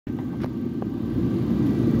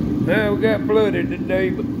Now we got flooded today,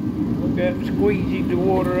 but we got to squeegee the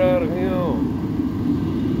water out of him.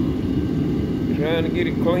 Trying to get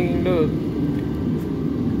it cleaned up.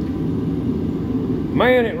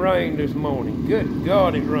 Man, it rained this morning. Good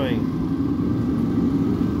God, it rained.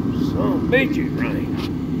 Some bitch, it rained.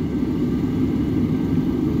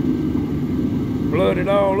 Flooded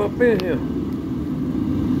all up in here.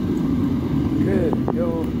 Good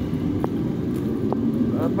God.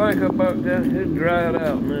 I think about that. It's dried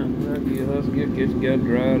out now. Let's get this guy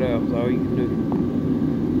dried out. That's all you can do.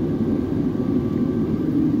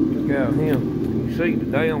 Look out him. You see the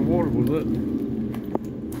damn water was up.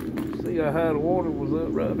 See how high the water was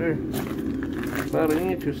up right there? About an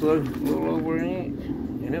inch or so, a little over an inch.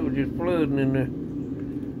 And it was just flooding in there.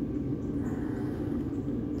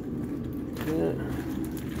 Yeah.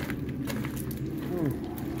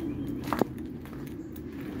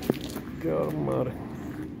 God almighty.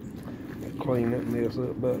 Clean that mess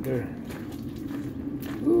up back there.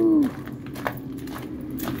 Woo.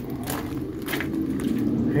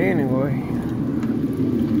 Anyway,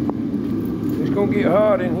 it's gonna get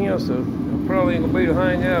hot in here, so I probably ain't gonna be able to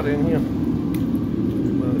hang out in here.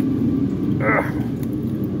 But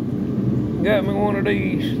got me one of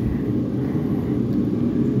these.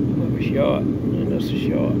 Look, a shot, and that's a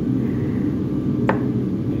shot.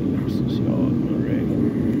 That's a shot, I reckon.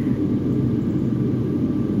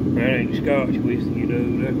 That ain't Scotch whiskey, though.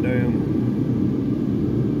 That damn.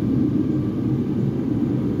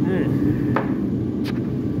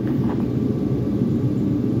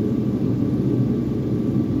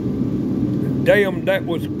 Damn, that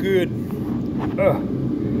was good.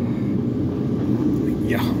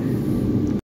 Yeah.